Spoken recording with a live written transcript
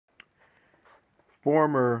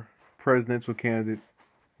former presidential candidate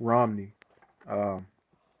Romney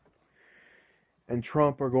and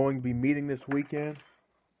Trump are going to be meeting this weekend.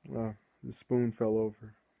 The spoon fell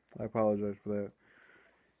over. I apologize for that,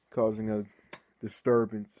 causing a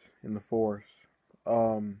disturbance in the force.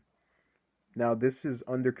 Um, Now, this is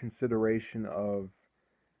under consideration of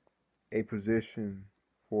a position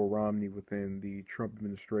for Romney within the Trump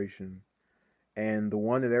administration. And the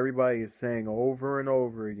one that everybody is saying over and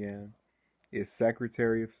over again is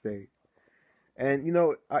Secretary of State. And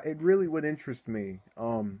it really would interest me.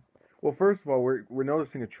 Well, first of all, we're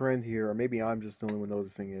noticing a trend here, or maybe I'm just the only one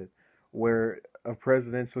noticing it, where a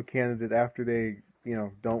presidential candidate, after they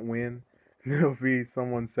don't win, there'll be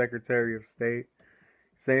someone Secretary of State.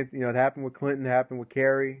 Same, it happened with Clinton, happened with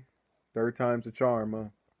Kerry. Third time's a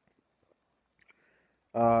charm,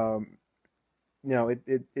 huh?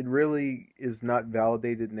 It really is not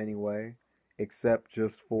validated in any way, except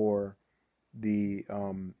just for the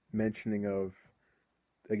mentioning of,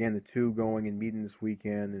 again, the two going and meeting this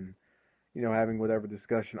weekend and having whatever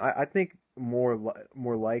discussion. I think more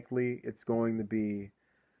likely it's going to be.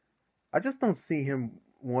 I just don't see him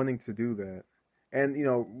wanting to do that. And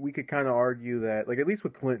we could kind of argue that, like, at least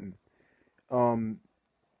with Clinton, um,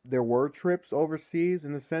 there were trips overseas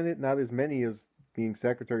in the Senate, not as many as being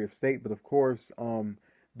Secretary of State, but of course,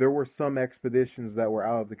 there were some expeditions that were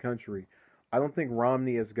out of the country. I don't think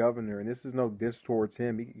Romney as governor, and this is no diss towards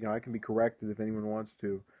him. I can be corrected if anyone wants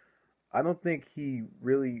to. I don't think he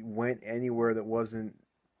really went anywhere that wasn't,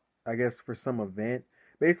 I guess, for some event.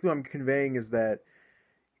 Basically, what I'm conveying is that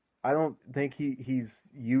I don't think he's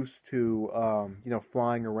used to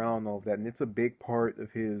flying around and all of that, and it's a big part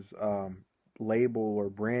of his label or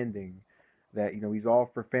branding that he's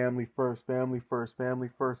all for family first, family first, family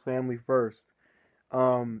first, family first,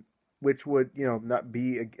 um, which would not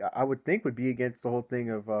be, I would think, would be against the whole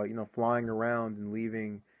thing of flying around and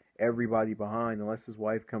leaving everybody behind, unless his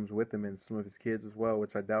wife comes with him and some of his kids as well,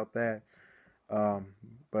 which I doubt that. Um,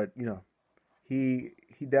 but he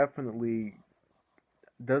definitely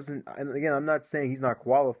doesn't. And again, I'm not saying he's not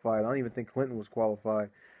qualified. I don't even think Clinton was qualified.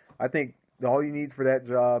 I think all you need for that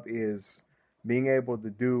job is being able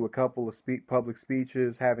to do a couple of public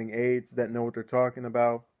speeches, having aides that know what they're talking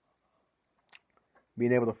about,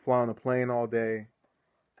 being able to fly on a plane all day,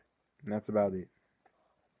 and that's about it.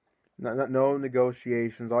 No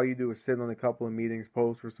negotiations. All you do is sit on a couple of meetings,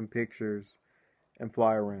 pose for some pictures, and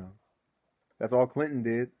fly around. That's all Clinton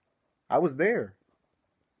did. I was there.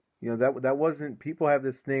 That wasn't. People have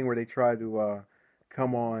this thing where they try to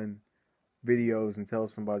come on videos and tell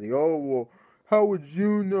somebody, "Oh well, how would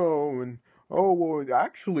you know?" And "Oh well,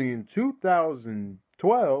 actually in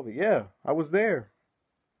 2012, yeah, I was there.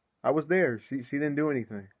 I was there. She didn't do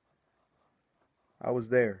anything. I was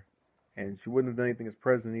there, and she wouldn't have done anything as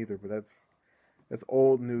president either. But that's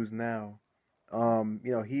old news now.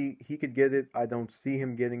 He could get it. I don't see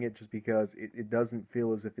him getting it just because it doesn't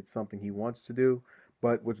feel as if it's something he wants to do.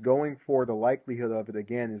 But what's going for the likelihood of it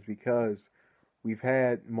again is because we've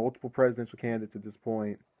had multiple presidential candidates at this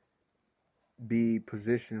point be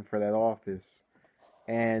positioned for that office,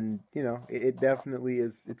 and it definitely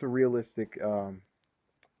is. It's a realistic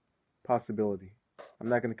possibility. I'm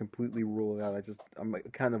not going to completely rule it out. I'm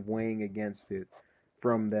kind of weighing against it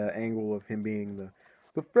from the angle of him being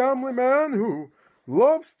the family man who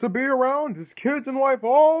loves to be around his kids and wife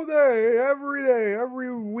all day,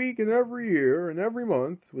 every week, and every year, and every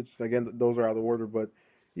month. Which again, those are out of order, but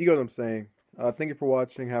you get what I'm saying. Thank you for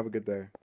watching. Have a good day.